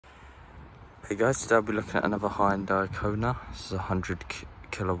Hey guys, today I'll be looking at another Hyundai Kona. This is a 100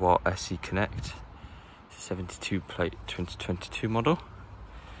 kilowatt SE Connect. It's a 72 plate 2022 model.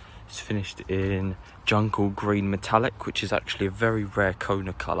 It's finished in jungle green metallic, which is actually a very rare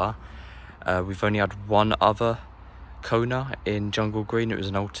Kona colour. We've only had one other Kona in jungle green. It was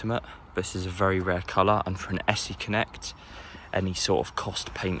an ultimate, but this is a very rare colour, and for an SE Connect, any sort of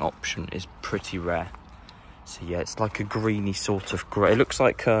cost paint option is pretty rare. So yeah, it's like a greeny sort of grey. It looks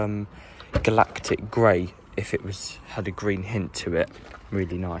like galactic grey if it had a green hint to it.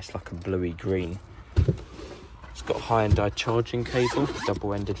 Really nice, like a bluey green. It's got a Hyundai charging cable,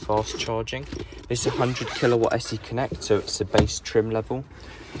 double-ended fast charging. This is a 100 kilowatt SE Connect, so it's a base trim level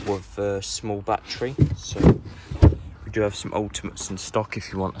with a small battery. So we do have some ultimates in stock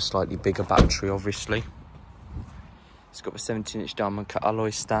if you want a slightly bigger battery, obviously. It's got the 17-inch diamond cut alloy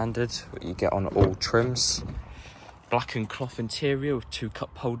standard, what you get on all trims. Black and cloth interior with 2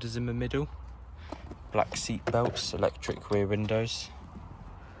 cup holders in the middle. Black seat belts, electric rear windows.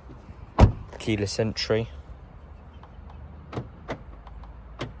 Keyless entry.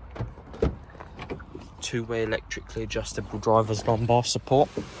 2-way electrically adjustable driver's lumbar support.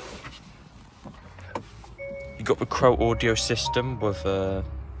 You got the Crow audio system with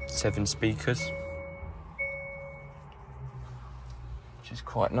 7 speakers, which is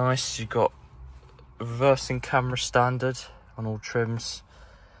quite nice. You got reversing camera standard on all trims.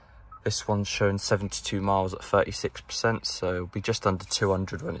 This one's showing 72 miles at 36%, so it'll be just under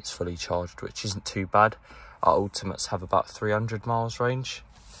 200 when it's fully charged, which isn't too bad. Our ultimates have about 300 miles range,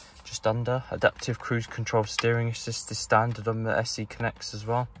 just under. Adaptive cruise control steering assist is standard on the SE Connects as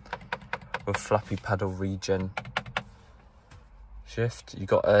well, with flappy paddle regen shift. You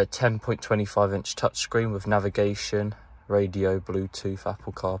got a 10.25 inch touchscreen with navigation, radio, Bluetooth,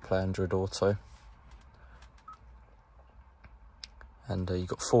 Apple CarPlay, Android Auto. And you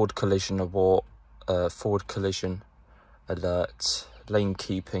got forward collision alert, lane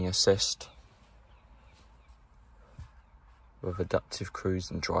keeping assist, with adaptive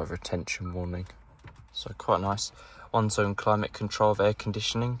cruise and driver attention warning. So quite nice. 1-zone climate control of air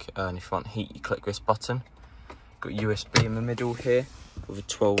conditioning, and if you want heat, you click this button. Got USB in the middle here with a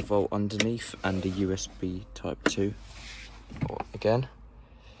 12-volt underneath and a USB Type 2. Again,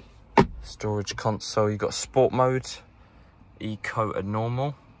 storage console. You got sport mode, Eco and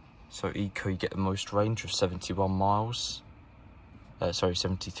normal. So Eco, you get the most range with 71 miles.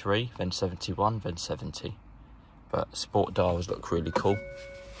 73, then 71, then 70. But sport dials look really cool.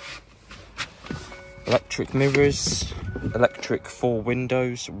 Electric mirrors, electric 4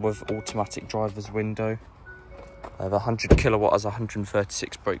 windows with automatic driver's window. The 100 kilowatt has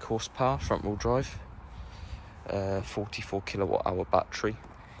 136 brake horsepower, front wheel drive. 44 kilowatt hour battery.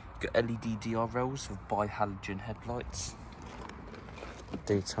 You've got LED DRLs with bi-halogen headlights.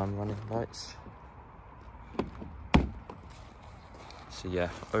 Daytime running lights. So yeah,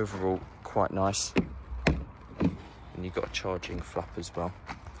 overall quite nice. And you've got a charging flap as well,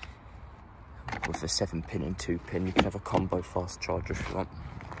 with a 7-pin and 2-pin. You can have a combo fast charger if you want.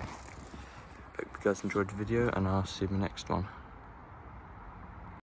 Hope you guys enjoyed the video, and I'll see you in the next one.